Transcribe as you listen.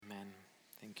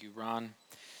Thank you, Ron.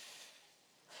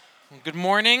 Well, good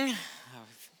morning.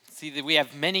 See that we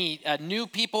have many new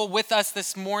people with us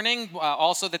this morning.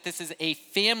 Also that this is a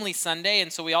family Sunday,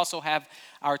 and so we also have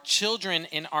our children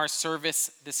in our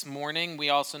service this morning. We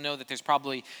also know that there's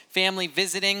probably family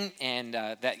visiting and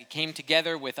that came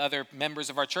together with other members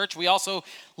of our church. We also,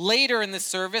 later in the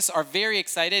service, are very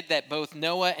excited that both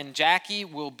Noah and Jackie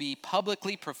will be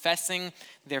publicly professing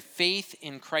their faith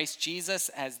in Christ Jesus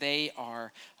as they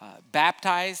are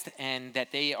baptized, and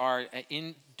that they are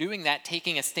in doing that,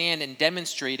 taking a stand and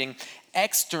demonstrating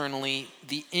externally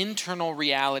the internal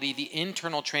reality, the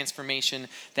internal transformation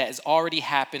that has already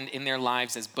happened in their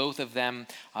lives, as both of them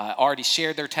already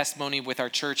shared their testimony with our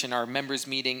church in our members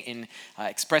meeting in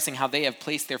expressing how they have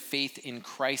placed their faith in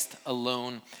Christ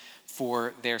alone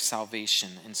for their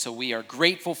salvation. And so we are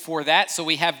grateful for that. So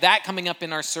we have that coming up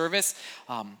in our service.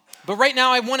 But right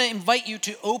now I want to invite you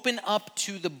to open up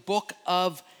to the book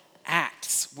of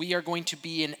Acts. We are going to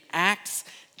be in Acts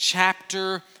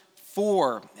chapter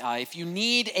 4. If you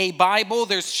need a Bible,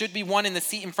 there should be one in the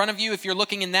seat in front of you. If you're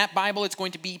looking in that Bible, it's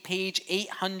going to be page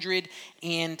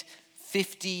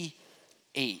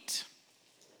 858.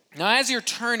 Now, as you're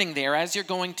turning there, as you're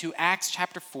going to Acts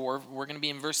chapter 4, we're going to be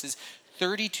in verses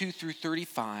 32 through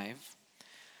 35. I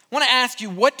want to ask you,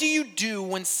 what do you do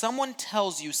when someone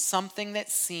tells you something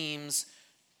that seems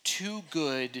too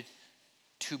good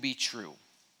to be true?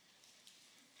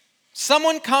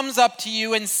 Someone comes up to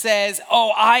you and says,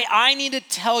 I need to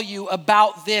tell you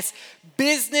about this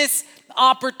business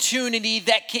opportunity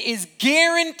that is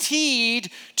guaranteed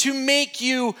to make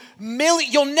you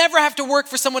you'll never have to work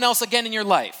for someone else again in your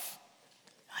life.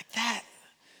 Like that.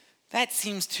 That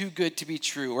seems too good to be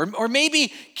true. Or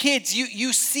maybe kids,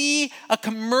 you see a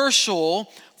commercial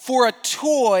for a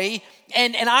toy,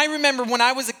 and I remember when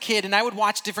I was a kid and I would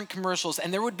watch different commercials,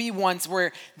 and there would be ones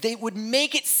where they would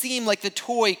make it seem like the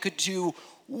toy could do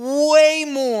way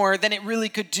more than it really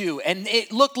could do. And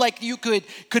it looked like you could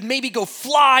maybe go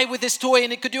fly with this toy,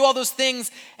 and it could do all those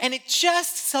things. And it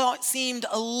just seemed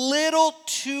a little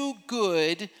too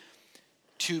good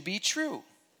to be true.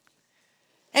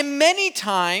 And many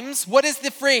times, what is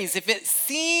the phrase? If it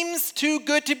seems too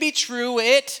good to be true,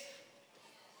 it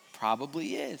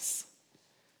probably is.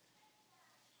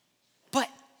 But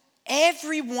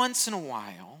every once in a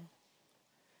while,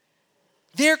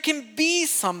 there can be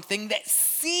something that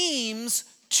seems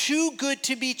too good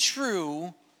to be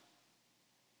true,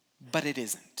 but it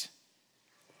isn't.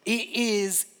 It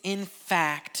is, in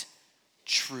fact,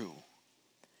 true.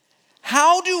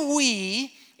 How do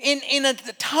we, in a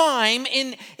time,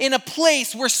 in a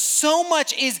place where so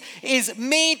much is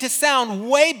made to sound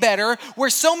way better,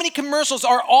 where so many commercials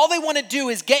are, all they want to do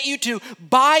is get you to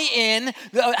buy in,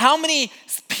 how many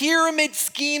pyramid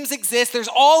schemes exist. There's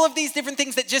all of these different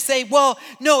things that just say, well,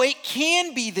 no, it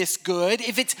can be this good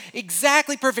if it's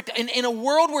exactly perfect. In a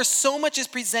world where so much is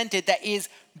presented that is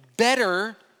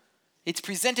better, it's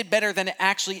presented better than it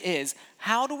actually is,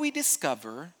 how do we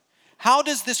discover, how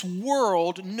does this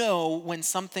world know when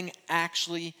something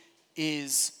actually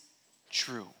is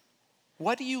true?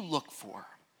 What do you look for?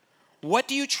 What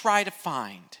do you try to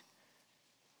find?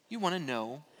 You want to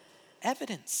know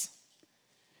evidence.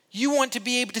 You want to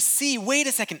be able to see, wait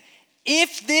a second,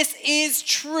 if this is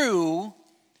true,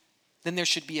 then there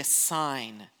should be a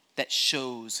sign that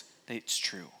shows that it's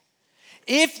true.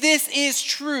 If this is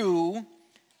true,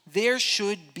 there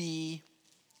should be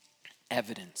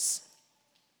evidence.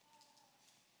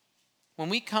 When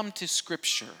we come to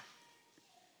Scripture,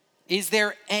 is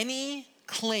there any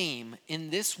claim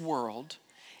in this world,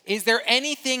 is there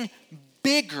anything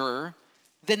bigger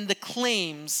than the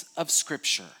claims of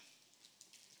Scripture?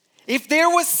 If there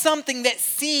was something that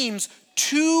seems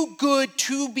too good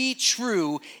to be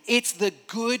true, it's the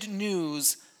good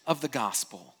news of the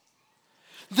gospel.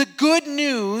 The good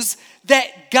news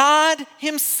that God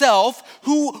himself,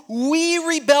 who we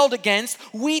rebelled against,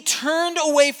 we turned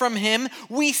away from him,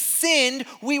 we sinned,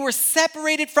 we were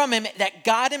separated from him, that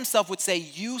God himself would say,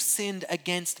 you sinned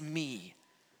against me,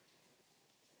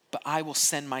 but I will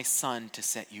send my son to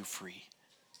set you free.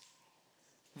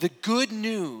 The good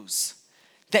news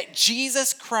that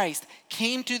Jesus Christ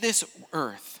came to this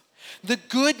earth. The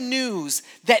good news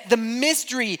that the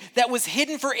mystery that was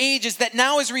hidden for ages that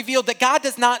now is revealed, that God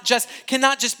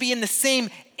cannot just be in the same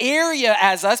area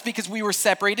as us because we were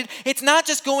separated. It's not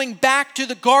just going back to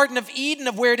the Garden of Eden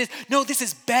of where it is. No, this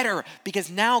is better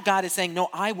because now God is saying, no,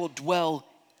 I will dwell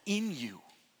in you.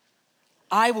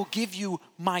 I will give you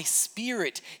my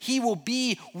spirit. He will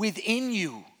be within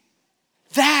you.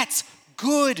 That's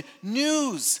good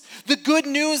news. The good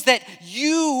news that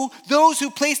those who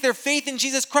place their faith in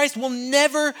Jesus Christ, will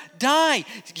never die.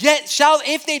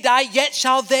 If they die, yet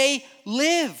shall they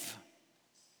live.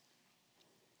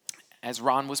 As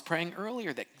Ron was praying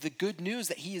earlier, that the good news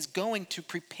that he is going to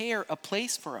prepare a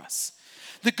place for us.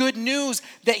 The good news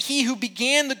that he who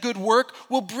began the good work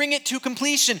will bring it to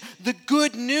completion. The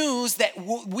good news that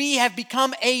we have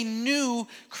become a new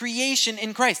creation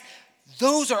in Christ.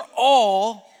 Those are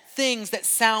all things that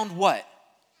sound what?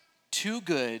 Too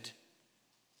good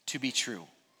to be true.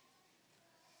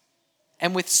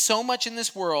 And with so much in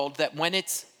this world that when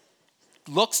it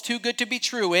looks too good to be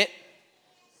true, it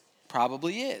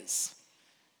probably is.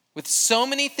 With so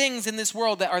many things in this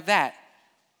world that are that,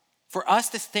 for us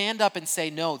to stand up and say,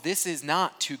 no, this is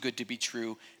not too good to be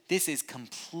true. This is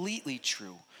completely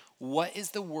true. What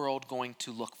is the world going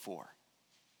to look for?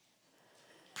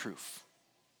 Proof.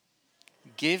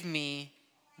 Give me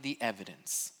the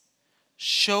evidence.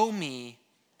 Show me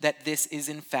that this is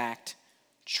in fact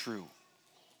true.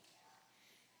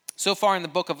 So far in the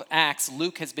book of Acts,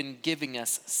 Luke has been giving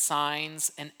us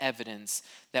signs and evidence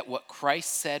that what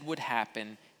Christ said would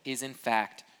happen is in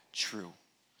fact true.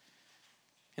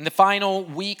 In the final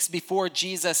weeks before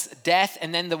Jesus' death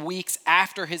and then the weeks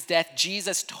after his death,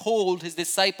 Jesus told his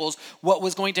disciples what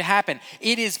was going to happen.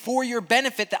 It is for your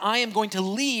benefit that I am going to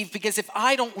leave, because if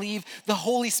I don't leave, the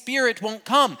Holy Spirit won't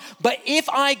come. But if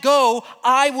I go,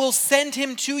 I will send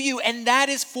him to you, and that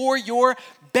is for your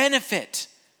benefit.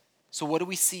 So what do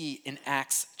we see in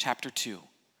Acts chapter 2?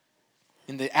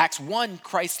 In the Acts 1,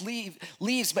 Christ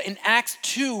leaves, but in Acts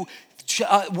 2,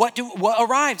 what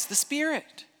arrives? The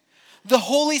Spirit. The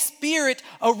Holy Spirit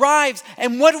arrives,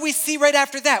 and what do we see right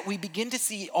after that? We begin to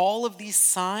see all of these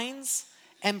signs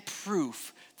and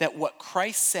proof that what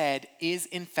Christ said is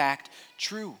in fact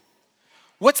true.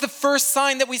 What's the first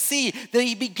sign that we see?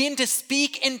 They begin to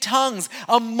speak in tongues.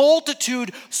 A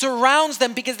multitude surrounds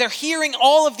them because they're hearing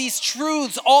all of these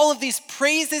truths, all of these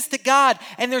praises to God,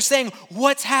 and they're saying,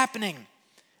 what's happening?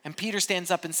 And Peter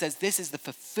stands up and says, this is the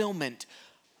fulfillment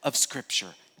of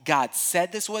Scripture. God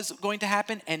said this was going to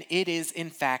happen, and it is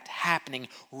in fact happening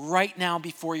right now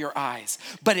before your eyes.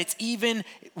 But it's even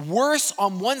worse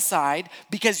on one side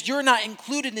because you're not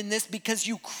included in this because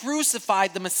you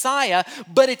crucified the Messiah,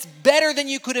 but it's better than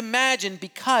you could imagine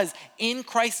because in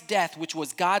Christ's death, which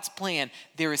was God's plan,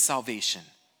 there is salvation.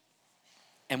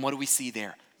 And what do we see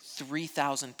there?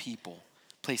 3,000 people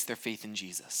place their faith in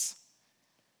Jesus.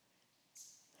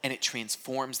 And it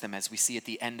transforms them, as we see at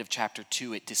the end of chapter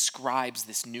 2. It describes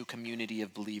this new community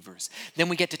of believers. Then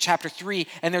we get to chapter 3,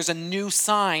 and there's a new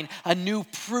sign, a new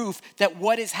proof that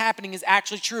what is happening is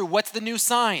actually true. What's the new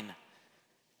sign?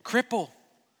 Cripple.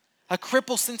 A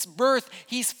cripple since birth.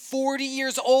 He's 40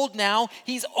 years old now.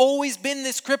 He's always been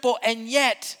this cripple, and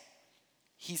yet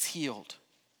he's healed.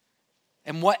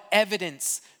 And what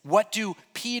evidence, what do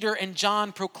Peter and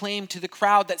John proclaim to the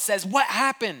crowd that says, what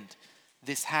happened?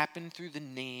 This happened through the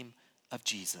name of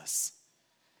Jesus.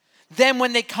 Then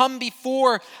when they come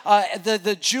before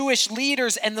the Jewish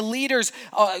leaders, and the leaders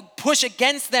push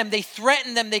against them, they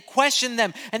threaten them, they question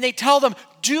them, and they tell them,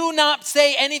 do not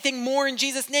say anything more in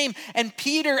Jesus' name. And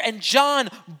Peter and John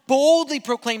boldly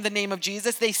proclaim the name of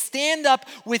Jesus. They stand up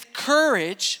with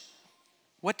courage.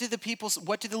 What do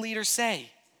the leaders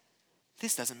say?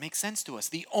 This doesn't make sense to us.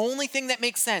 The only thing that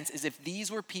makes sense is if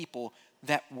these were people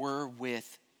that were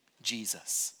with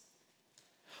Jesus.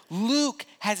 Luke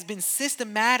has been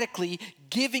systematically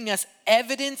giving us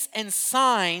evidence and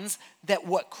signs that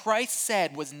what Christ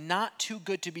said was not too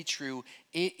good to be true.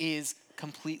 It is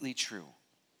completely true.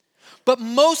 But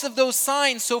most of those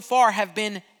signs so far have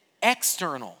been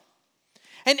external.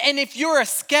 And if you're a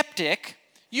skeptic,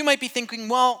 you might be thinking,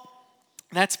 well,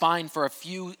 that's fine for a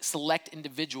few select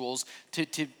individuals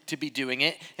to be doing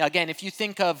it. Now, again, if you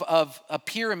think of a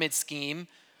pyramid scheme,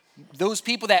 those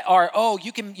people that are,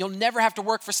 you'll never have to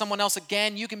work for someone else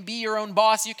again. You can be your own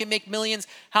boss. You can make millions.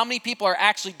 How many people are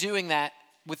actually doing that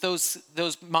with those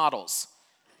models?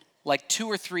 Like 2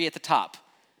 or 3 at the top.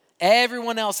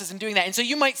 Everyone else isn't doing that. And so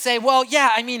you might say, well,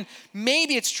 yeah,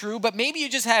 maybe it's true, but maybe you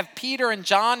just have Peter and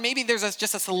John. Maybe there's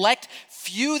just a select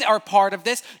few that are part of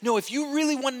this. No, if you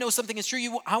really want to know something is true,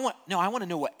 I want to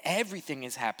know what everything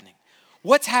is happening.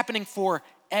 What's happening for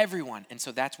everyone? And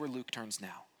so that's where Luke turns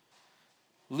now.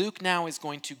 Luke now is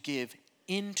going to give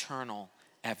internal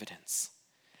evidence.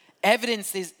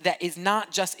 Evidence that is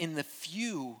not just in the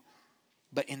few,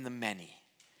 but in the many.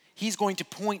 He's going to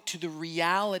point to the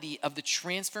reality of the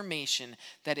transformation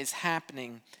that is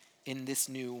happening in this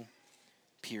new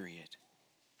period.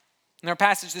 In our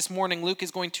passage this morning, Luke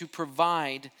is going to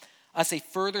provide us a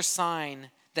further sign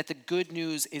that the good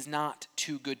news is not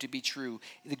too good to be true.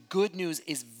 The good news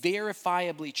is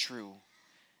verifiably true.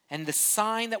 And the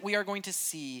sign that we are going to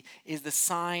see is the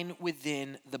sign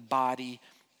within the body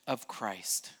of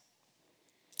Christ.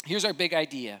 Here's our big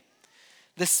idea.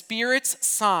 The Spirit's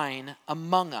sign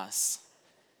among us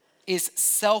is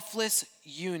selfless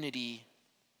unity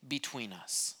between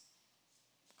us.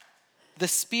 The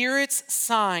Spirit's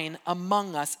sign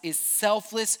among us is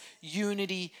selfless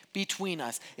unity between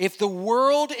us. If the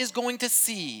world is going to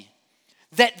see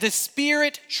that the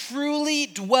Spirit truly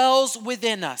dwells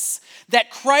within us, that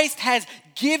Christ has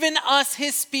given us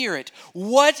his Spirit,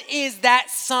 what is that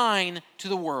sign to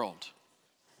the world?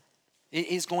 It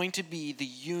is going to be the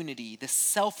unity, the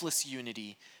selfless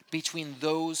unity between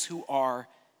those who are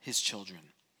his children.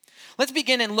 Let's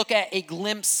begin and look at a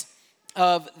glimpse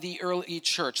of the early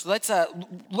church. Let's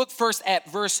look first at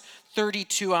verse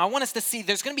 32. I want us to see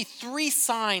there's going to be three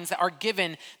signs that are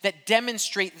given that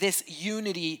demonstrate this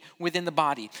unity within the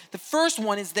body. The first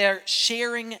one is they're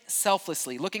sharing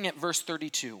selflessly. Looking at verse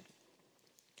 32.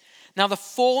 Now the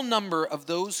full number of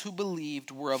those who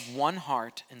believed were of one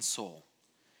heart and soul.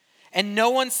 And no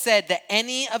one said that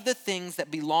any of the things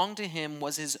that belonged to him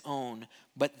was his own,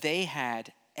 but they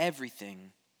had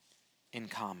everything in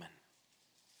common.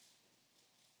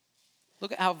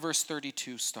 Look at how verse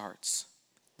 32 starts.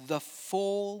 The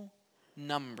full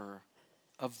number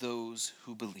of those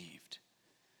who believed.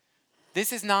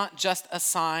 This is not just a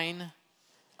sign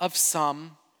of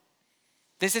some.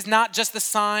 This is not just the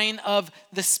sign of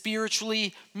the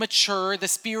spiritually mature, the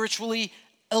spiritually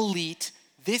elite.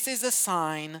 This is a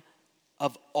sign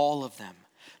of all of them.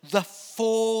 The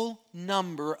full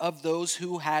number of those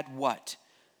who had what?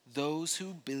 Those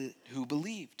who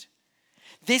believed.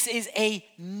 This is a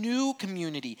new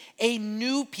community, a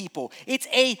new people. It's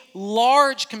a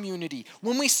large community.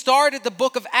 When we started the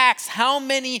book of Acts, how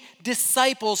many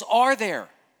disciples are there?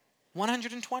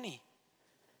 120.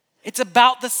 It's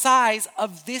about the size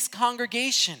of this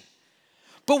congregation.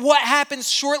 But what happens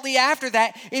shortly after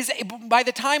that is by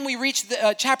the time we reach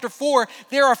chapter 4,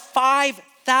 there are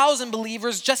 5,000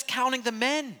 believers just counting the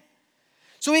men.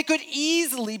 So it could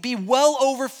easily be well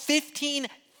over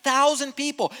 15,000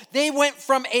 people. They went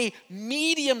from a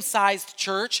medium-sized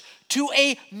church to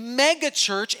a mega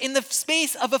church in the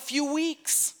space of a few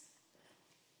weeks.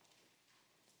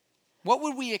 What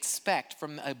would we expect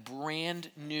from a brand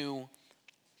new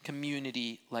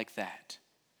community like that?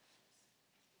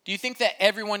 Do you think that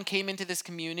everyone came into this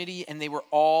community and they were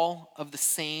all of the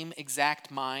same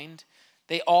exact mind?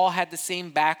 They all had the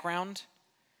same background?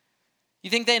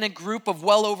 You think that in a group of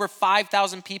well over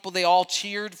 5,000 people, they all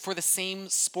cheered for the same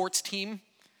sports team?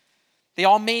 They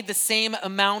all made the same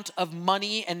amount of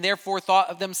money and therefore thought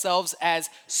of themselves as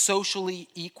socially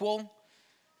equal?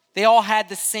 They all had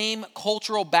the same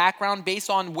cultural background based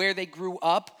on where they grew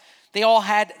up? They all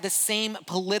had the same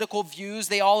political views.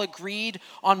 They all agreed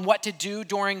on what to do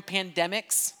during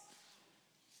pandemics.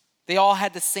 They all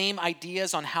had the same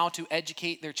ideas on how to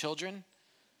educate their children.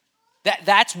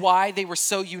 That's why they were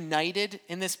so united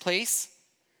in this place?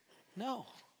 No.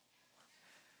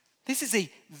 This is a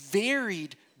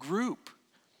varied group.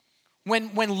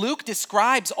 When Luke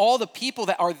describes all the people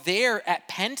that are there at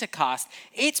Pentecost,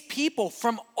 it's people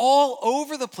from all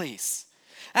over the place.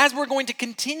 As we're going to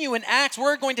continue in Acts,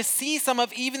 we're going to see some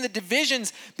of even the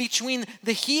divisions between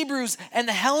the Hebrews and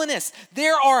the Hellenists.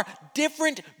 There are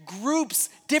different groups,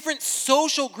 different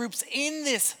social groups in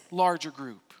this larger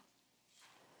group.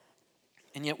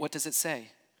 And yet, what does it say?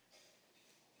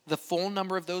 The full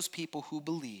number of those people who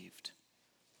believed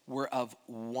were of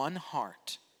one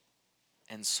heart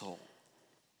and soul.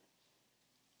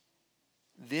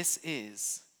 This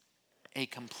is a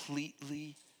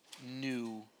completely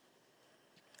new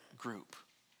group.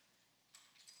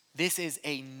 This is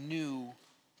a new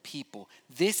people.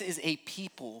 This is a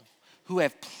people who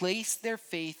have placed their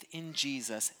faith in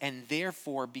Jesus and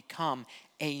therefore become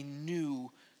a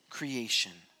new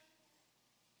creation.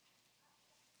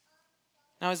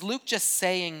 Now, is Luke just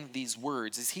saying these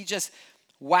words? Is he just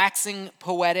waxing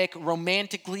poetic,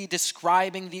 romantically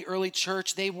describing the early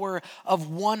church? They were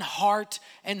of one heart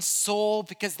and soul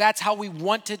because that's how we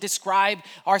want to describe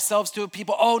ourselves to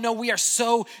people. Oh no, we are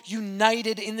so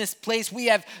united in this place. We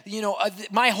have,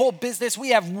 my whole business, we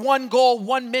have one goal,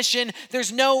 one mission.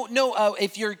 There's no,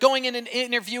 if you're going in an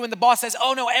interview and the boss says,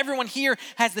 oh no, everyone here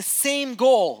has the same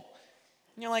goal.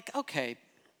 And you're like, okay,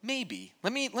 maybe.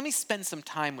 Let me spend some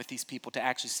time with these people to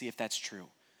actually see if that's true.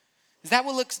 Is that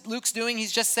what Luke's doing?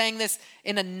 He's just saying this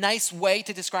in a nice way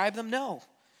to describe them? No.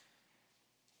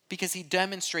 Because he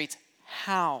demonstrates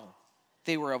how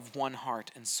they were of one heart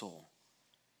and soul.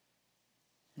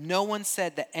 No one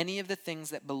said that any of the things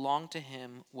that belonged to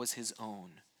him was his own,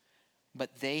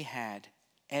 but they had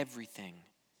everything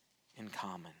in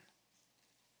common.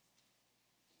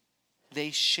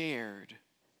 They shared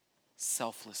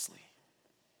selflessly.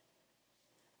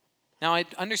 Now, I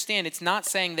understand it's not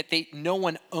saying that no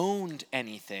one owned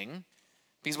anything,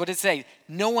 because what did it say?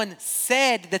 No one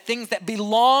said the things that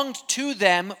belonged to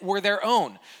them were their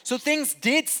own. So things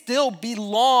did still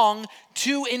belong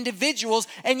to individuals,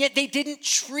 and yet they didn't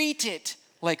treat it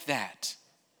like that.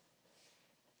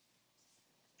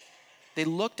 They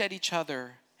looked at each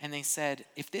other and they said,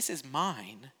 if this is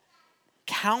mine,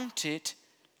 count it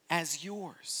as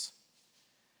yours.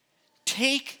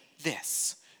 Take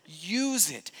this.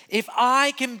 Use it. If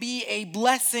I can be a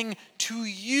blessing to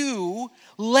you,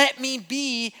 let me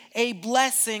be a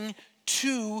blessing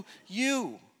to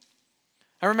you.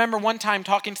 I remember one time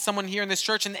talking to someone here in this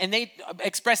church, and they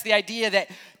expressed the idea that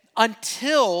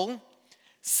until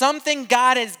something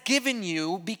God has given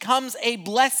you becomes a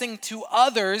blessing to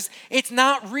others, it's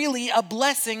not really a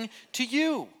blessing to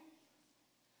you.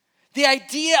 The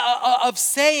idea of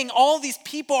saying, all these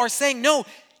people are saying, no,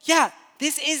 yeah,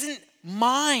 this isn't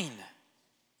mine.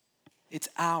 It's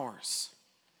ours.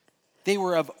 They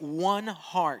were of one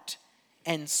heart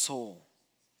and soul.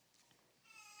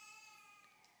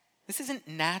 This isn't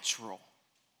natural.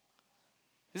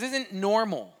 This isn't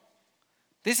normal.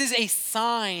 This is a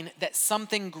sign that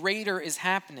something greater is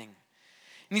happening.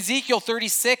 In Ezekiel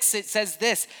 36, it says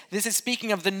this. This is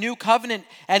speaking of the new covenant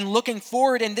and looking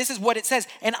forward, and this is what it says.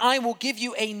 And I will give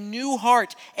you a new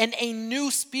heart, and a new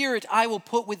spirit I will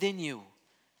put within you.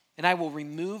 And I will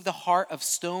remove the heart of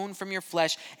stone from your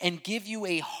flesh and give you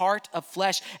a heart of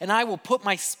flesh. And I will put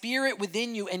my spirit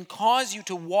within you and cause you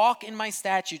to walk in my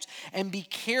statutes and be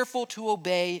careful to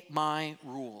obey my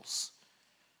rules.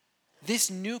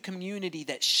 This new community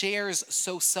that shares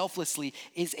so selflessly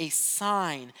is a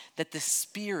sign that the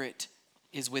Spirit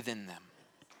is within them,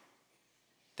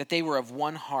 that they were of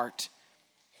one heart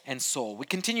and soul. We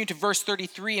continue to verse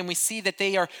 33 and we see that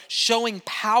they are showing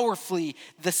powerfully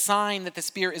the sign that the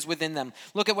Spirit is within them.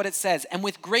 Look at what it says. And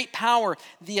with great power,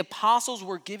 the apostles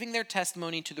were giving their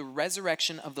testimony to the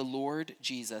resurrection of the Lord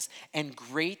Jesus, and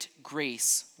great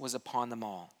grace was upon them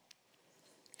all.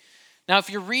 Now, if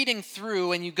you're reading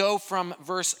through and you go from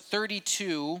verse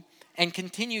 32 and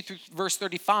continue through verse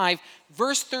 35,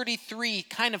 verse 33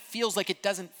 kind of feels like it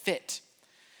doesn't fit.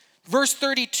 Verse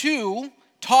 32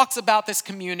 talks about this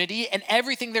community and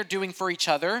everything they're doing for each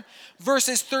other.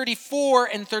 Verses 34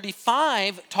 and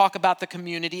 35 talk about the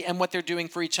community and what they're doing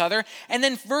for each other. And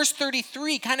then verse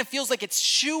 33 kind of feels like it's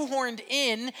shoehorned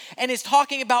in and is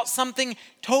talking about something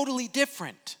totally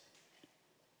different.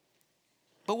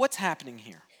 But what's happening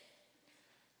here?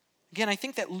 Again, I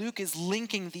think that Luke is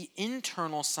linking the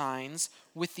internal signs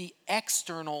with the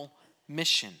external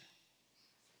mission.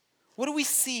 What do we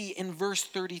see in verse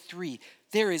 33?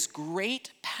 There is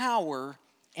great power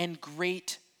and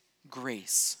great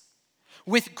grace.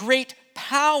 With great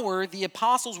power, the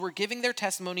apostles were giving their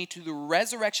testimony to the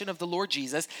resurrection of the Lord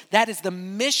Jesus. That is the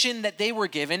mission that they were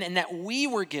given and that we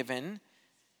were given.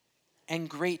 And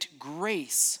great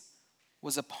grace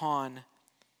was upon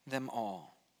them all.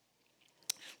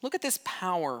 Look at this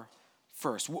power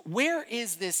first. Where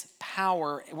is this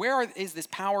power? Is this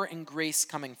power and grace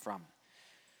coming from?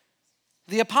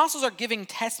 The apostles are giving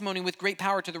testimony with great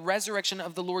power to the resurrection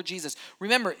of the Lord Jesus.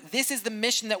 Remember, this is the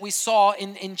mission that we saw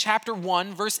in chapter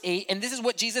 1, verse 8, and this is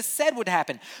what Jesus said would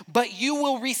happen. But you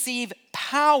will receive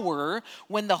power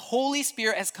when the Holy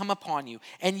Spirit has come upon you,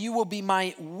 and you will be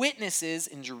my witnesses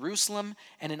in Jerusalem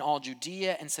and in all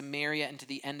Judea and Samaria and to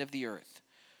the end of the earth.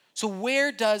 So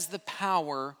where does the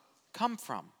power come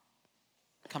from?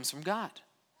 It comes from God.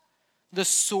 The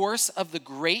source of the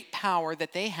great power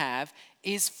that they have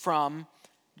is from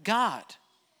God.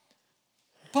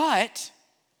 But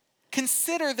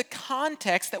consider the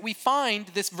context that we find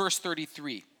this verse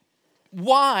 33.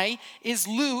 Why is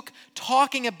Luke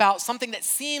talking about something that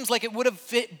seems like it would have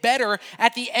fit better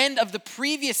at the end of the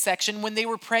previous section when they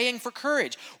were praying for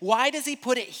courage? Why does he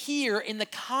put it here in the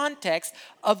context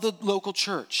of the local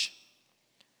church?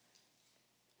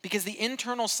 Because the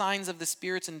internal signs of the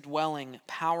Spirit's indwelling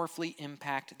powerfully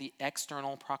impact the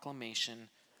external proclamation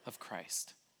of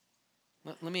Christ.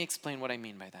 Let me explain what I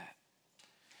mean by that.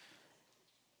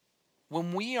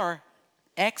 When we are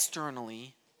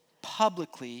externally,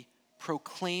 publicly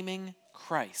proclaiming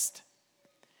Christ,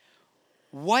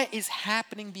 what is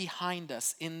happening behind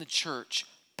us in the church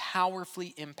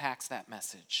powerfully impacts that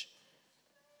message.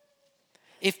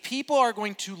 If people are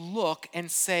going to look and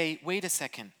say, wait a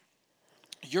second,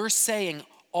 you're saying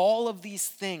all of these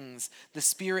things the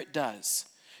Spirit does.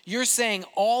 You're saying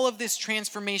all of this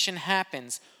transformation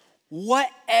happens. What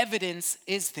evidence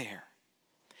is there?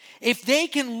 If they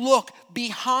can look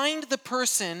behind the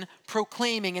person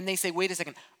proclaiming and they say, wait a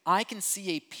second, I can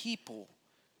see a people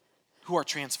who are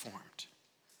transformed.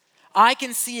 I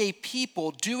can see a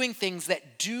people doing things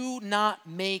that do not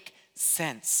make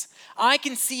sense. I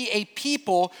can see a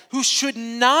people who should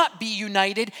not be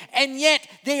united, and yet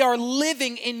they are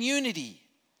living in unity.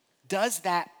 Does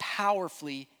that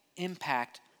powerfully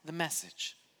impact the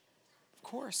message? Of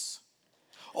course.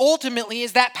 Ultimately,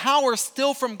 is that power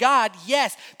still from God?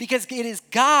 Yes, because it is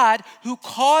God who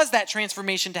caused that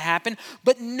transformation to happen.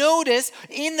 But notice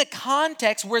in the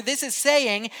context where this is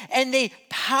saying, and they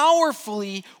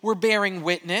powerfully were bearing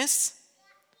witness,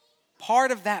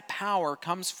 part of that power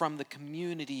comes from the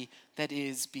community that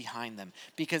is behind them,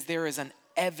 because there is an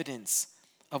evidence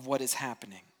of what is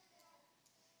happening.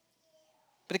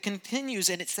 But it continues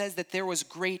and it says that there was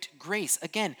great grace.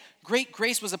 Again, great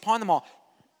grace was upon them all.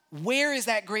 Where is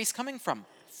that grace coming from?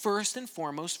 First and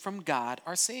foremost, from God,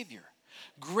 our Savior.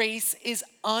 Grace is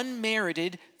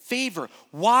unmerited favor.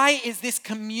 Why is this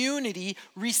community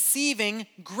receiving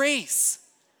grace?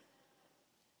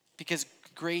 Because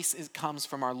grace comes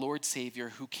from our Lord Savior,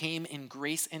 who came in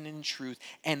grace and in truth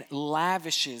and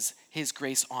lavishes his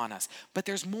grace on us. But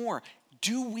there's more.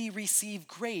 Do we receive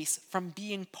grace from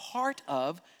being part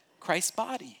of Christ's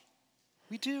body?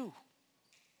 We do.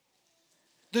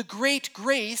 The great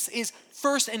grace is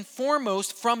first and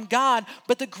foremost from God,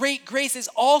 but the great grace is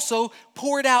also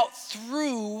poured out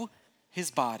through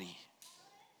his body.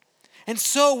 And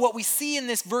so what we see in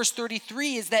this verse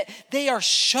 33 is that they are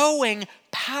showing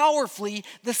powerfully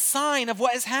the sign of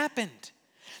what has happened.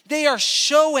 They are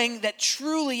showing that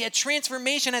truly a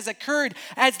transformation has occurred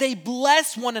as they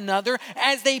bless one another,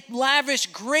 as they lavish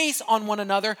grace on one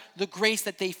another, the grace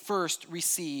that they first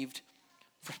received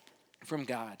from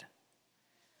God.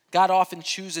 God often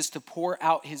chooses to pour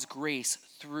out his grace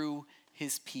through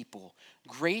his people.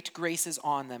 Great grace is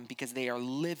on them because they are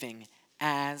living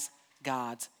as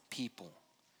God's people.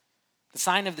 The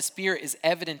sign of the Spirit is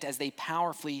evident as they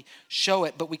powerfully show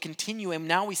it, but we continue and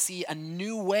now we see a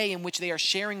new way in which they are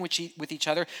sharing with each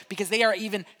other, because they are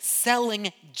even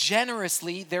selling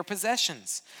generously their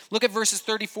possessions. Look at verses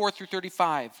 34 through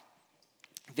 35.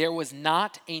 There was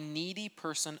not a needy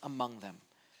person among them.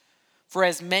 For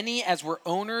as many as were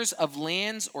owners of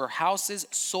lands or houses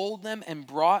sold them and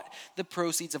brought the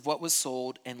proceeds of what was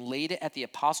sold and laid it at the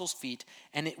apostles' feet,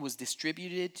 and it was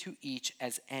distributed to each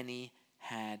as any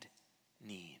had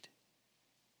need.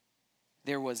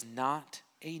 There was not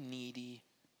a needy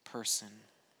person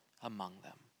among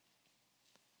them.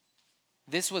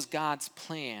 This was God's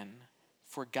plan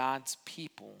for God's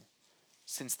people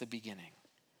since the beginning.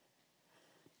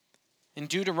 In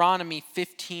Deuteronomy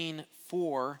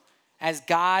 15:4, as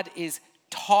God is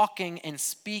talking and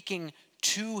speaking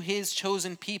to his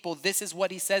chosen people, this is what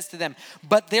he says to them.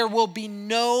 But there will be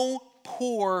no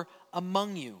poor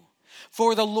among you.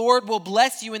 For the Lord will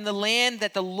bless you in the land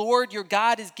that the Lord your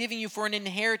God is giving you for an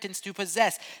inheritance to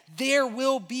possess. There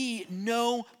will be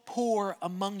no poor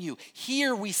among you.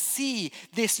 Here we see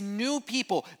this new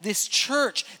people, this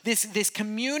church, this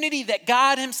community that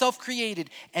God himself created.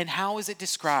 And how is it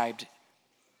described?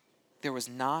 There was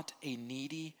not a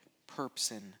needy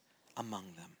person among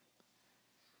them.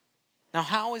 Now,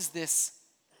 how is this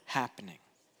happening?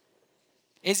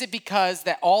 Is it because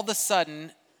that all of a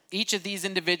sudden each of these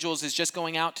individuals is just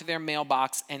going out to their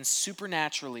mailbox and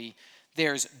supernaturally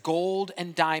there's gold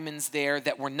and diamonds there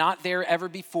that were not there ever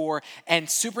before, and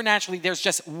supernaturally there's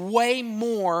just way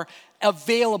more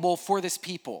available for this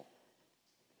people?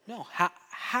 No.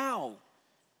 How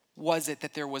was it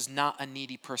that there was not a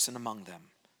needy person among them?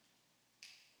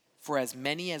 For as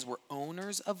many as were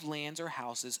owners of lands or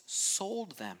houses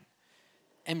sold them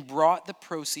and brought the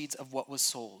proceeds of what was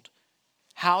sold.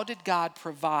 How did God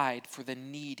provide for the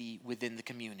needy within the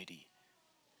community?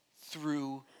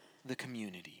 Through the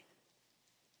community.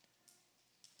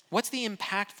 What's the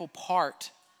impactful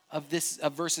part of this,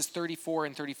 of verses 34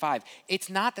 and 35? It's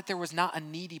not that there was not a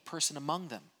needy person among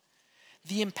them.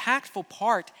 The impactful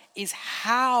part is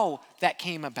how that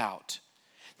came about.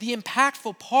 The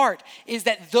impactful part is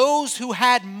that those who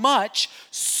had much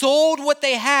sold what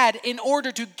they had in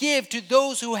order to give to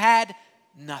those who had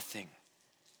nothing.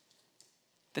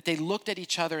 That they looked at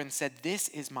each other and said, this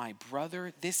is my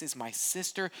brother, this is my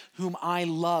sister whom I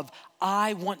love.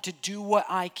 I want to do what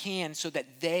I can so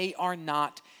that they are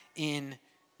not in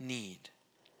need.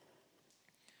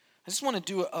 I just want to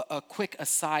do a quick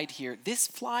aside here. This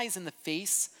flies in the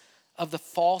face of the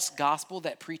false gospel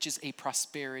that preaches a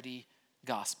prosperity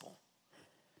gospel.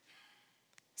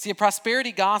 See, a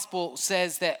prosperity gospel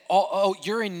says that, oh,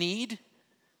 you're in need?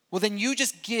 Well, then you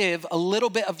just give a little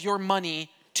bit of your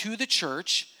money to the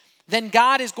church. Then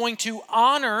God is going to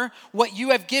honor what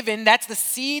you have given. That's the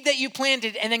seed that you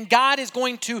planted. And then God is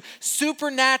going to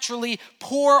supernaturally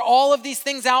pour all of these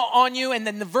things out on you. And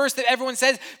then the verse that everyone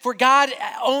says, for God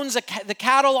owns the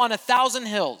cattle on 1,000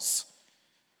 hills.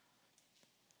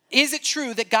 Is it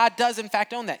true that God does in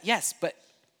fact own that? Yes, but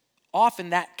often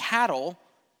that cattle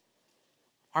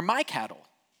are my cattle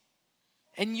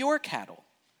and your cattle.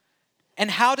 And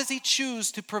how does he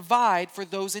choose to provide for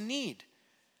those in need?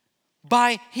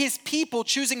 By his people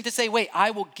choosing to say, wait,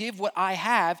 I will give what I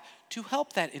have to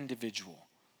help that individual.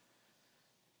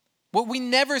 What we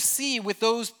never see with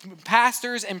those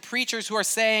pastors and preachers who are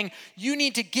saying, you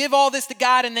need to give all this to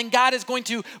God and then God is going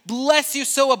to bless you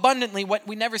so abundantly. What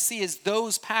we never see is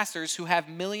those pastors who have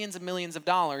millions and millions of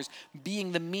dollars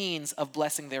being the means of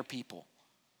blessing their people.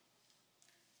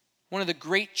 One of the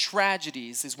great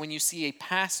tragedies is when you see a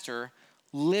pastor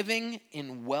living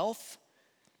in wealth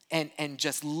and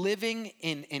just living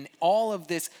in all of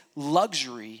this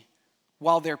luxury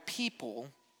while their people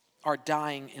are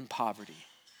dying in poverty.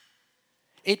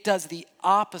 It does the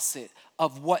opposite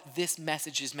of what this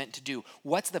message is meant to do.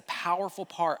 What's the powerful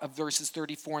part of verses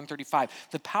 34 and 35?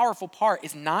 The powerful part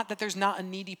is not that there's not a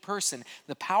needy person.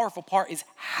 The powerful part is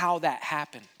how that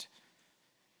happened.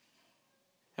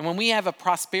 And when we have a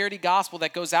prosperity gospel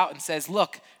that goes out and says,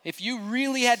 look, if you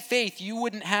really had faith, you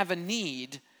wouldn't have a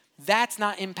need, that's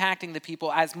not impacting the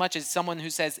people as much as someone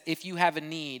who says, if you have a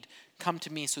need, come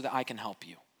to me so that I can help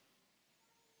you.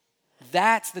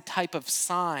 That's the type of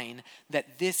sign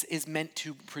that this is meant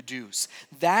to produce.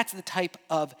 That's the type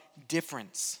of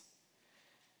difference.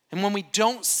 And when we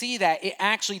don't see that, it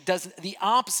actually does the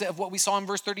opposite of what we saw in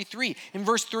verse 33. In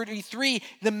verse 33,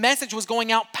 the message was going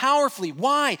out powerfully.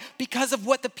 Why? Because of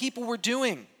what the people were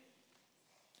doing.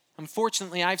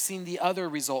 Unfortunately, I've seen the other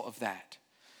result of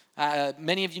that.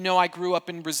 Many of you know I grew up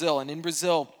in Brazil, and in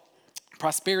Brazil,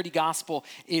 prosperity gospel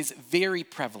is very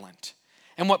prevalent.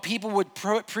 And what people would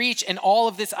preach and all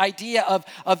of this idea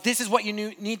of this is what you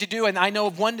need to do. And I know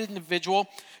of one individual,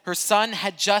 her son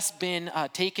had just been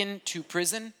taken to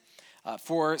prison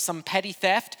for some petty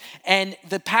theft. And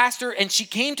the pastor, and she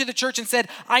came to the church and said,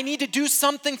 I need to do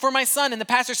something for my son. And the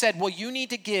pastor said, well, you need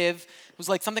to give, it was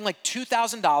like something like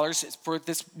 $2,000 for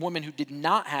this woman who did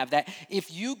not have that.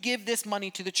 If you give this money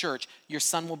to the church, your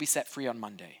son will be set free on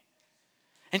Monday.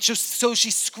 And so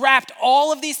she scrapped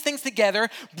all of these things together,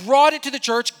 brought it to the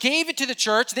church, gave it to the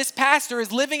church. This pastor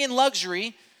is living in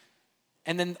luxury.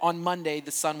 And then on Monday,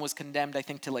 the son was condemned, I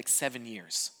think, to like 7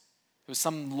 years. It was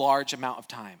some large amount of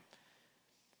time.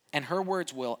 And her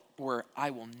words were,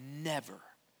 I will never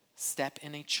step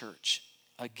in a church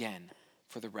again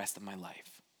for the rest of my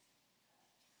life.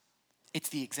 It's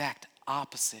the exact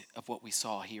opposite of what we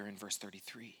saw here in verse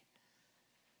 33.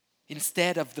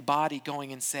 Instead of the body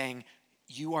going and saying,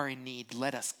 you are in need,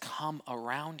 let us come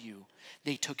around you,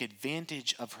 they took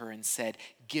advantage of her and said,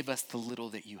 give us the little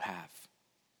that you have.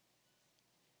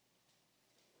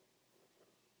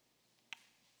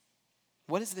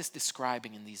 What is this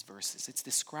describing in these verses? It's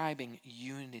describing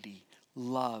unity,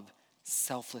 love,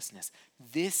 selflessness.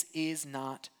 This is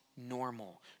not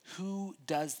normal. Who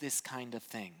does this kind of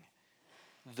thing?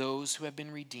 Those who have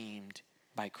been redeemed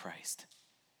by Christ.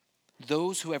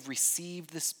 Those who have received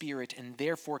the Spirit and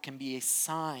therefore can be a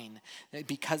sign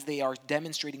because they are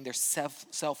demonstrating their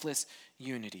selfless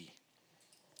unity.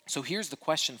 So here's the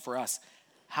question for us.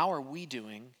 How are we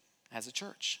doing as a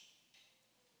church?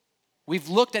 We've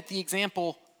looked at the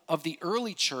example of the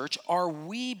early church. Are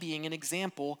we being an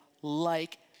example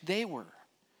like they were?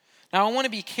 Now, I want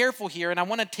to be careful here, and I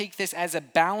want to take this as a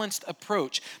balanced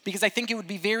approach because I think it would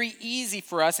be very easy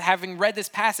for us, having read this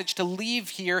passage, to leave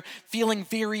here feeling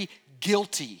very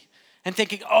guilty and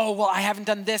thinking, oh, well, I haven't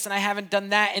done this and I haven't done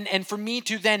that. And for me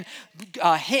to then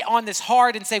hit on this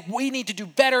hard and say, we need to do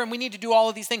better and we need to do all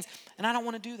of these things. And I don't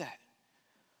want to do that.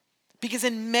 Because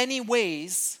in many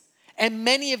ways, and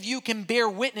many of you can bear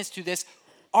witness to this,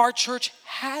 our church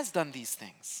has done these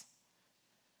things.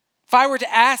 If I were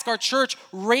to ask our church,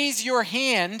 raise your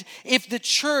hand if the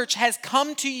church has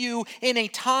come to you in a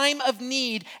time of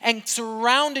need and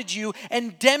surrounded you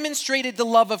and demonstrated the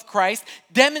love of Christ,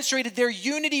 demonstrated their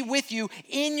unity with you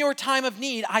in your time of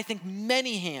need, I think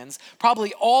many hands,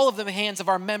 probably all of the hands of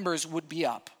our members would be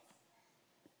up.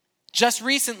 Just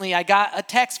recently, I got a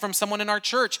text from someone in our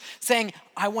church saying,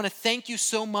 I want to thank you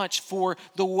so much for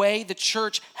the way the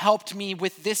church helped me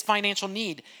with this financial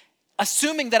need.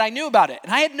 Assuming that I knew about it.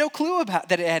 And I had no clue about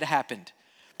that it had happened.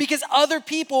 Because other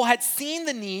people had seen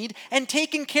the need and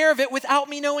taken care of it without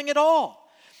me knowing at all.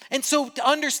 And so to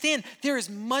understand, there is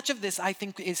much of this I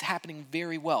think is happening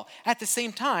very well. At the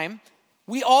same time,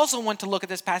 we also want to look at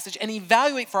this passage and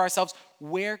evaluate for ourselves,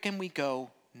 where can we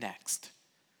go next?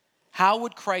 How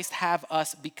would Christ have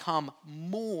us become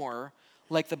more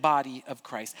like the body of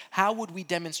Christ? How would we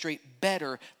demonstrate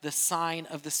better the sign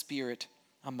of the Spirit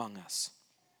among us?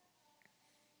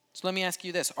 So let me ask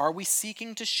you this. Are we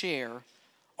seeking to share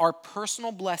our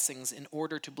personal blessings in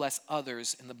order to bless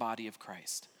others in the body of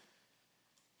Christ?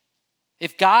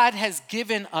 If God has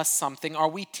given us something, are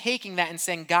we taking that and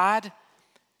saying, God,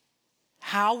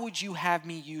 how would you have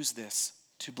me use this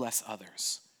to bless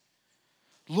others?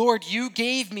 Lord, you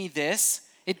gave me this.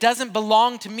 It doesn't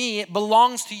belong to me. It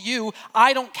belongs to you.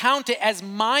 I don't count it as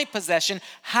my possession.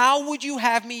 How would you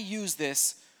have me use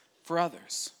this for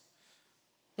others?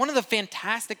 One of the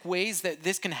fantastic ways that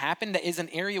this can happen, that is an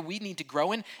area we need to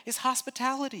grow in, is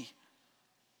hospitality.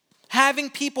 Having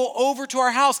people over to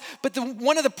our house. But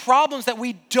one of the problems that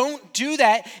we don't do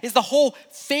that is the whole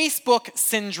Facebook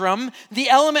syndrome. The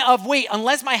element of, wait,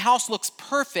 unless my house looks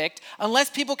perfect, unless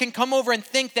people can come over and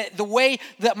think that the way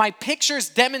that my pictures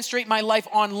demonstrate my life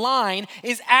online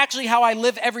is actually how I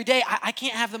live every day, I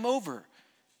can't have them over.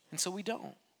 And so we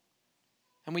don't.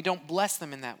 And we don't bless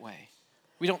them in that way.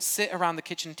 We don't sit around the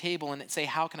kitchen table and say,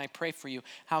 how can I pray for you?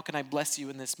 How can I bless you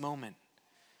in this moment?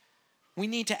 We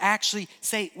need to actually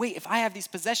say, wait, if I have these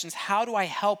possessions, how do I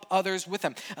help others with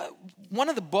them? One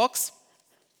of the books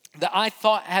that I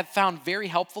have found very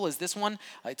helpful is this one.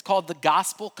 It's called The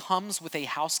Gospel Comes with a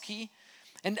House Key.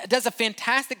 And it does a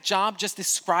fantastic job just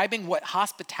describing what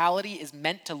hospitality is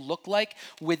meant to look like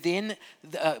within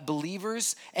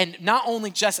believers. And not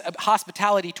only just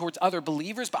hospitality towards other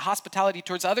believers, but hospitality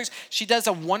towards others. She does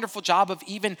a wonderful job of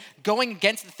even going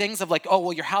against the things of like, oh,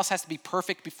 well, your house has to be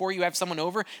perfect before you have someone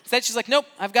over. Instead, she's like, nope,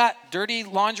 I've got dirty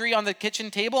laundry on the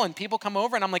kitchen table and people come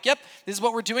over. And I'm like, yep, this is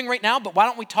what we're doing right now. But why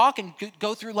don't we talk and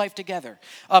go through life together?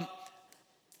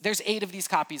 There's 8 of these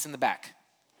copies in the back.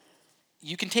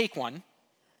 You can take one.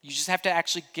 You just have to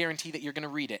actually guarantee that you're going to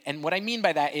read it. And what I mean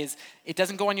by that is it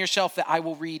doesn't go on your shelf that I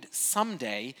will read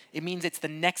someday. It means it's the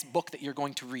next book that you're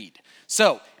going to read.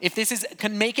 So if this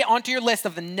can make it onto your list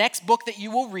of the next book that you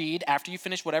will read after you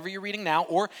finish whatever you're reading now,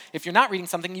 or if you're not reading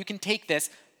something, you can take this,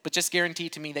 but just guarantee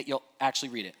to me that you'll actually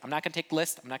read it. I'm not going to take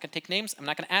lists. I'm not going to take names. I'm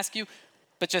not going to ask you,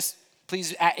 but just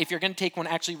please, if you're going to take one,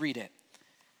 actually read it.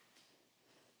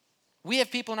 We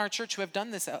have people in our church who have done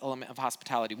this element of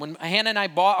hospitality. When Hannah and I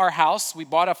bought our house, we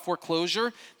bought a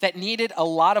foreclosure that needed a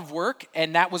lot of work,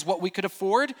 and that was what we could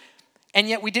afford. And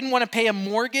yet we didn't want to pay a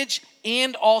mortgage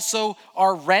and also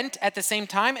our rent at the same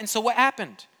time. And so what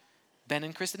happened? Ben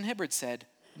and Kristen Hibbard said,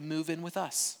 move in with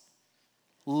us.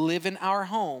 Live in our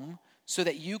home so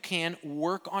that you can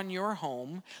work on your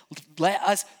home. Let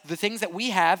us, the things that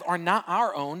we have are not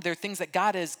our own. They're things that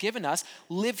God has given us.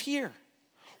 Live here.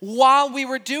 While we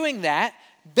were doing that,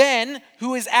 Ben,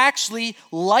 who is actually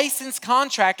licensed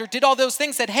contractor, did all those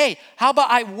things, said, hey, how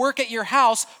about I work at your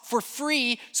house for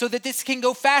free so that this can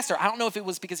go faster? I don't know if it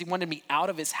was because he wanted me out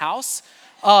of his house,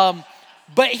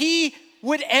 but he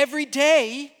would every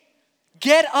day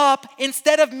get up,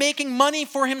 instead of making money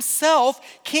for himself,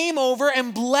 came over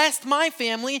and blessed my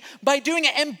family by doing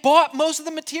it and bought most of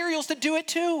the materials to do it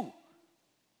too.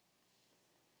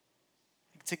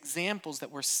 It's examples that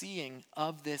we're seeing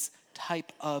of this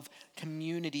type of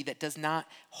community that does not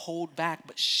hold back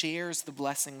but shares the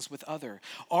blessings with others.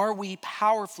 Are we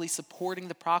powerfully supporting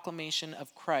the proclamation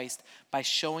of Christ by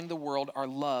showing the world our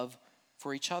love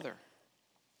for each other?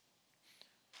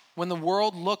 When the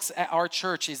world looks at our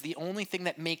church, is the only thing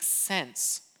that makes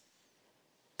sense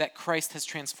that Christ has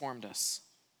transformed us.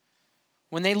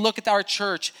 When they look at our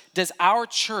church, does our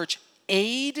church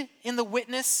aid in the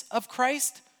witness of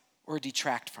Christ or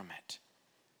detract from it?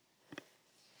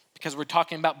 Because we're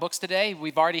talking about books today,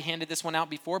 we've already handed this one out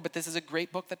before, but this is a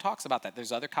great book that talks about that.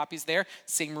 There's other copies there.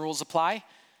 Same rules apply.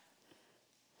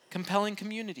 Compelling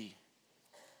community.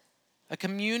 A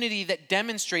community that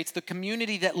demonstrates, the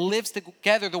community that lives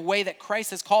together the way that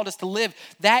Christ has called us to live.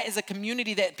 That is a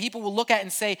community that people will look at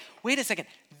and say, wait a second,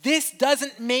 this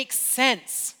doesn't make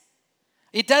sense.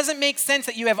 It doesn't make sense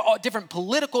that you have all different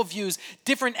political views,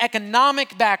 different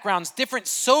economic backgrounds, different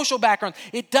social backgrounds.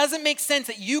 It doesn't make sense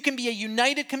that you can be a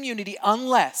united community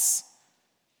unless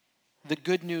the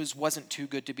good news wasn't too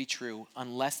good to be true,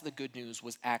 unless the good news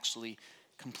was actually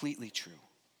completely true.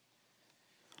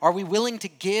 Are we willing to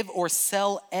give or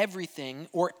sell everything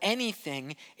or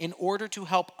anything in order to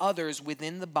help others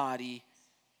within the body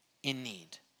in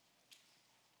need?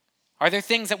 Are there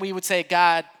things that we would say,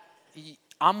 God,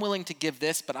 I'm willing to give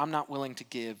this, but I'm not willing to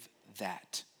give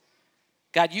that.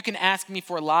 God, you can ask me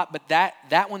for a lot, but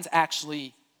that one's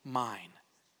actually mine.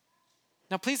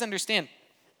 Now, please understand,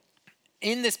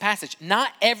 in this passage,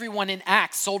 not everyone in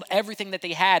Acts sold everything that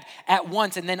they had at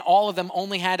once, and then all of them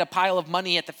only had a pile of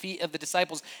money at the feet of the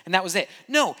disciples, and that was it.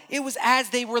 No, it was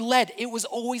as they were led. It was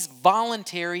always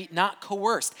voluntary, not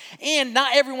coerced. And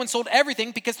not everyone sold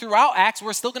everything, because throughout Acts,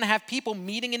 we're still going to have people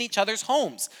meeting in each other's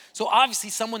homes. So obviously,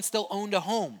 someone still owned a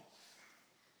home.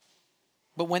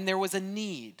 But when there was a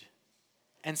need,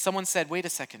 and someone said, wait a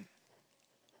second,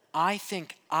 I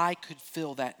think I could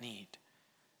fill that need.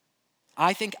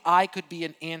 I think I could be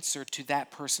an answer to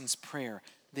that person's prayer.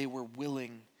 They were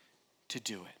willing to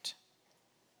do it.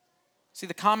 See,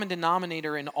 the common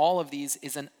denominator in all of these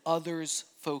is an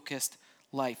others-focused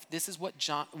life. This is what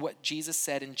Jesus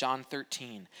said in John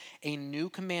 13. A new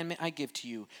commandment I give to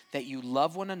you, that you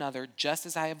love one another just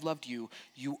as I have loved you.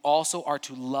 You also are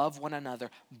to love one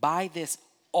another. By this,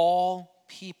 all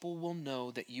people will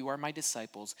know that you are my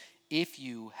disciples, if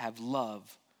you have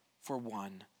love for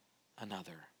one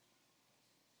another.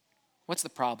 What's the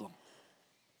problem?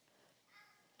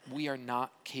 We are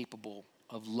not capable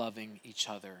of loving each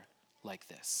other like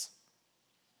this.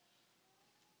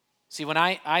 See, when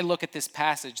I look at this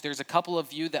passage, there's a couple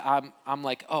of you that I'm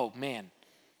like, oh man,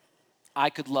 I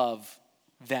could love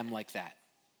them like that.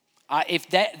 If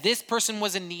this person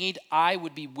was in need, I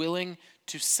would be willing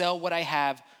to sell what I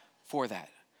have for that.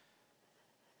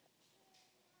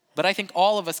 But I think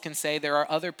all of us can say there are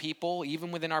other people,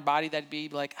 even within our body, that'd be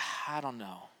like, I don't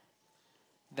know.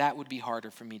 That would be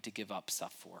harder for me to give up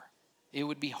stuff for. It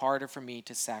would be harder for me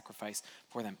to sacrifice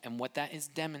for them. And what that is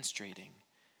demonstrating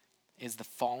is the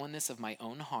fallenness of my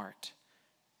own heart,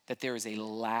 that there is a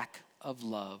lack of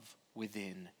love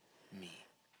within me.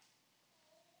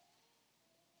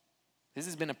 This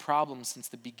has been a problem since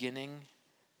the beginning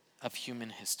of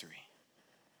human history.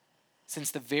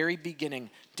 Since the very beginning,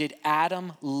 did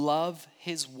Adam love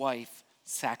his wife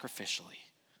sacrificially?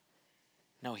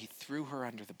 No, he threw her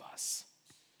under the bus.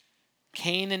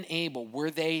 Cain and Abel,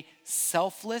 were they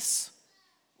selfless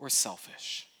or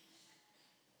selfish?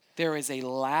 There is a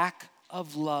lack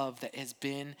of love that has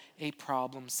been a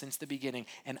problem since the beginning.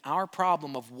 And our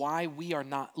problem of why we are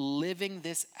not living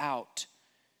this out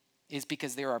is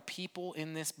because there are people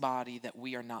in this body that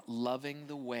we are not loving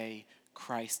the way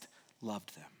Christ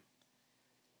loved them.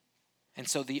 And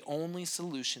so the only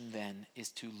solution then is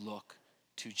to look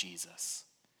to Jesus.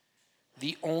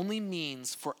 The only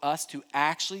means for us to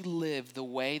actually live the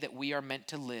way that we are meant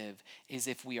to live is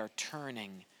if we are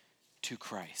turning to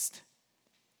Christ.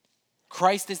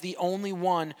 Christ is the only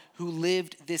one who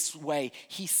lived this way.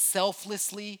 He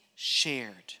selflessly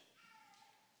shared.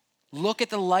 Look at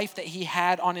the life that he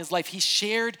had on his life. He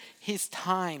shared his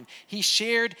time. He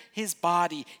shared his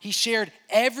body. He shared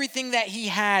everything that he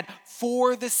had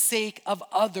for the sake of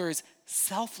others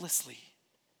selflessly.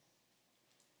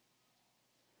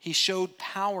 He showed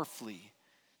powerfully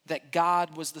that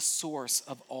God was the source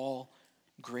of all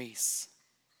grace.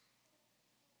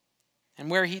 And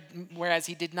whereas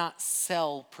he did not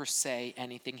sell per se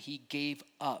anything, he gave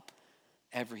up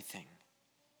everything.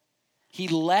 He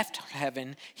left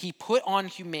heaven, he put on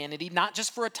humanity, not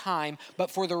just for a time, but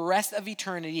for the rest of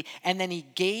eternity, and then he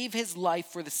gave his life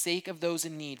for the sake of those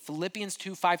in need. Philippians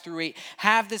 2:5-8,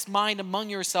 have this mind among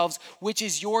yourselves, which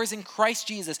is yours in Christ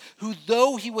Jesus, who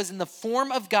though he was in the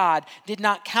form of God, did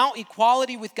not count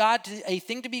equality with God a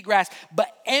thing to be grasped,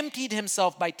 but emptied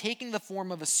himself by taking the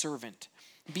form of a servant.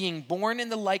 Being born in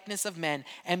the likeness of men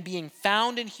and being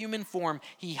found in human form,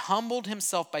 he humbled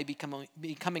himself by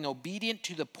becoming obedient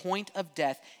to the point of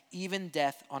death, even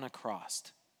death on a cross.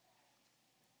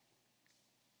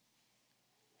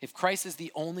 If Christ is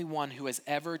the only one who has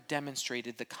ever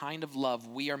demonstrated the kind of love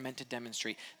we are meant to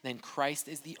demonstrate, then Christ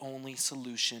is the only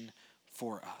solution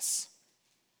for us.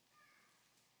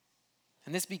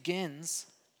 And this begins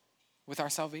with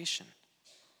our salvation.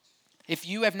 If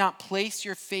you have not placed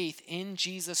your faith in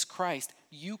Jesus Christ,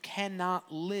 you cannot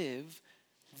live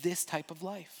this type of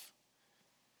life.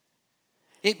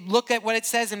 Look at what it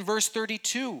says in verse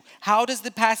 32. How does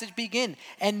the passage begin?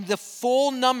 And the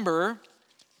full number,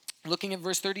 looking at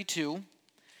verse 32,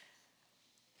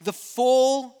 the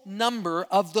full number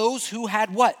of those who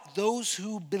had what? Those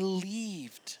who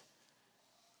believed.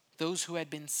 Those who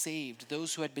had been saved.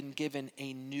 Those who had been given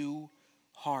a new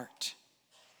heart.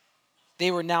 They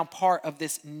were now part of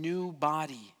this new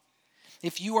body.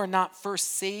 If you are not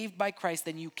first saved by Christ,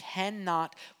 then you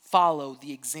cannot follow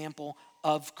the example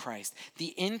of Christ.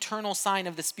 The internal sign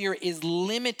of the Spirit is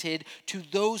limited to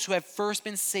those who have first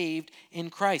been saved in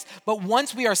Christ. But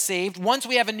once we are saved, once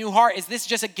we have a new heart, is this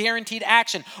just a guaranteed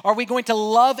action? Are we going to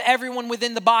love everyone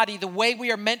within the body the way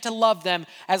we are meant to love them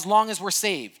as long as we're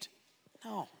saved?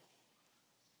 No.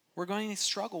 we're going to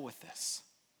struggle with this.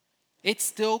 It's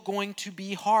still going to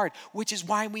be hard, which is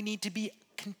why we need to be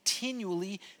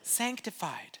continually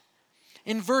sanctified.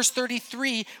 In verse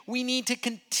 33, we need to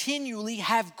continually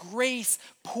have grace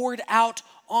poured out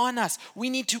on us. We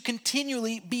need to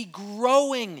continually be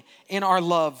growing in our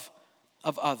love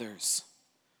of others.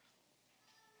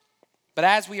 But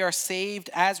as we are saved,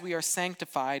 as we are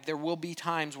sanctified, there will be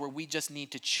times where we just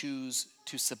need to choose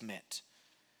to submit.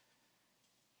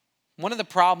 One of the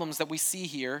problems that we see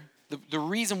here, the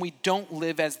reason we don't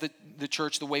live as the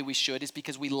church the way we should, is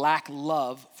because we lack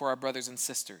love for our brothers and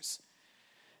sisters.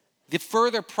 The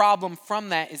further problem from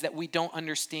that is that we don't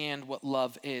understand what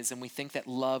love is, and we think that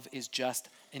love is just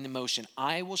an emotion.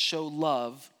 I will show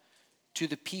love to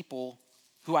the people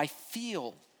who I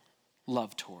feel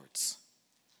love towards.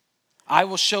 I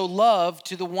will show love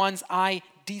to the ones I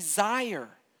desire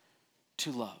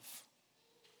to love.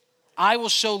 I will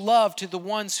show love to the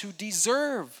ones who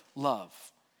deserve love.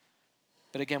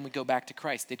 But again, we go back to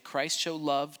Christ. Did Christ show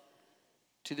love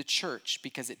to the church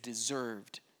because it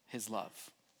deserved his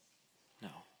love? No.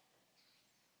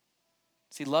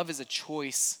 See, love is a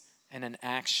choice and an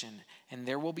action. And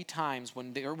there will be times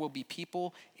when there will be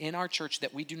people in our church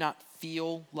that we do not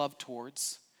feel love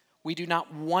towards. We do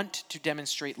not want to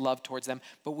demonstrate love towards them,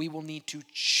 but we will need to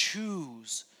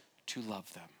choose to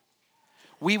love them.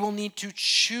 We will need to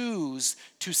choose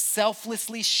to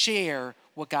selflessly share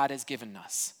what God has given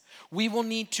us. We will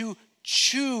need to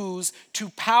choose to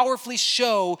powerfully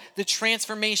show the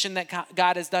transformation that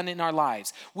God has done in our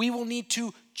lives. We will need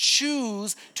to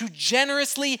choose to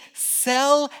generously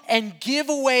sell and give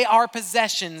away our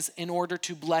possessions in order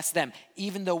to bless them,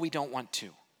 even though we don't want to.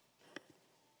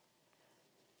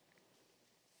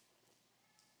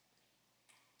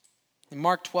 In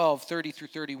Mark 12, 30 through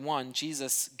 31,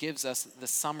 Jesus gives us the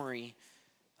summary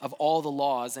of all the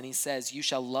laws, and he says, "You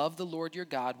shall love the Lord your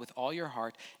God with all your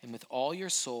heart and with all your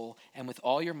soul and with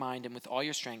all your mind and with all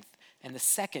your strength." And the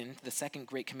second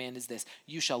great command is this: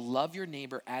 you shall love your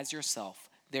neighbor as yourself.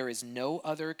 There is no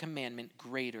other commandment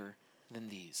greater than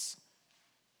these.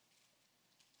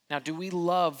 Now, do we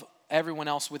love everyone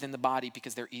else within the body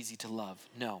because they're easy to love?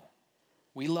 No.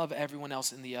 We love everyone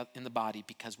else in the body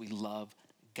because we love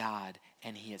God,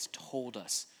 and he has told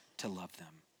us to love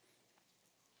them.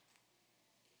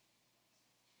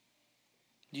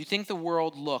 Do you think the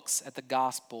world looks at the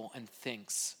gospel and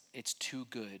thinks it's too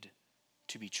good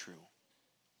to be true?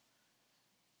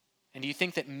 And do you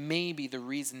think that maybe the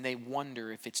reason they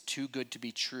wonder if it's too good to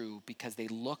be true because they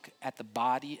look at the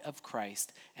body of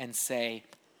Christ and say,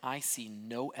 I see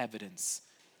no evidence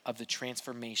of the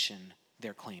transformation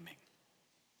they're claiming?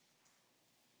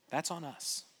 That's on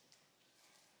us.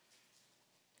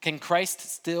 Can Christ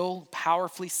still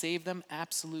powerfully save them?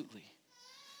 Absolutely.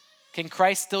 Can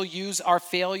Christ still use our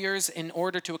failures in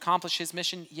order to accomplish his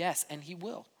mission? Yes, and he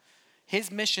will. His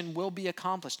mission will be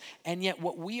accomplished. And yet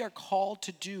what we are called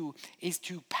to do is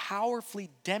to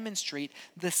powerfully demonstrate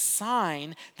the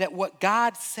sign that what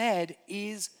God said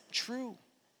is true.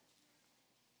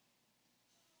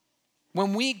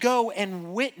 When we go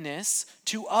and witness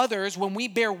to others, when we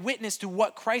bear witness to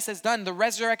what Christ has done, the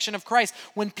resurrection of Christ,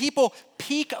 when people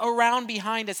peek around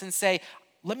behind us and say,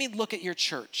 let me look at your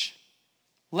church.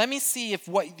 Let me see if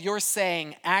what you're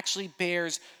saying actually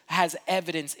has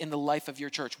evidence in the life of your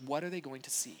church. What are they going to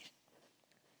see?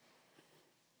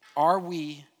 Are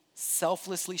we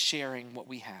selflessly sharing what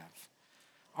we have?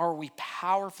 Are we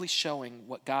powerfully showing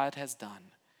what God has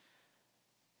done?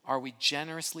 Are we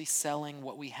generously selling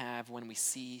what we have when we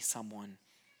see someone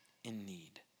in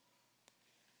need?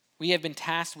 We have been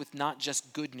tasked with not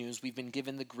just good news, we've been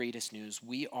given the greatest news.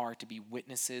 We are to be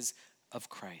witnesses of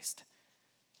Christ.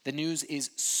 The news is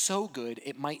so good,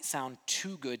 it might sound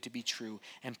too good to be true,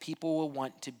 and people will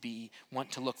want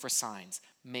to look for signs.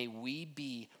 May we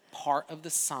be part of the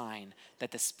sign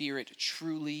that the Spirit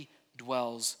truly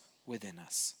dwells within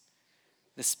us.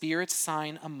 The Spirit's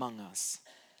sign among us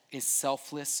is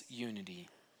selfless unity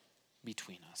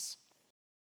between us.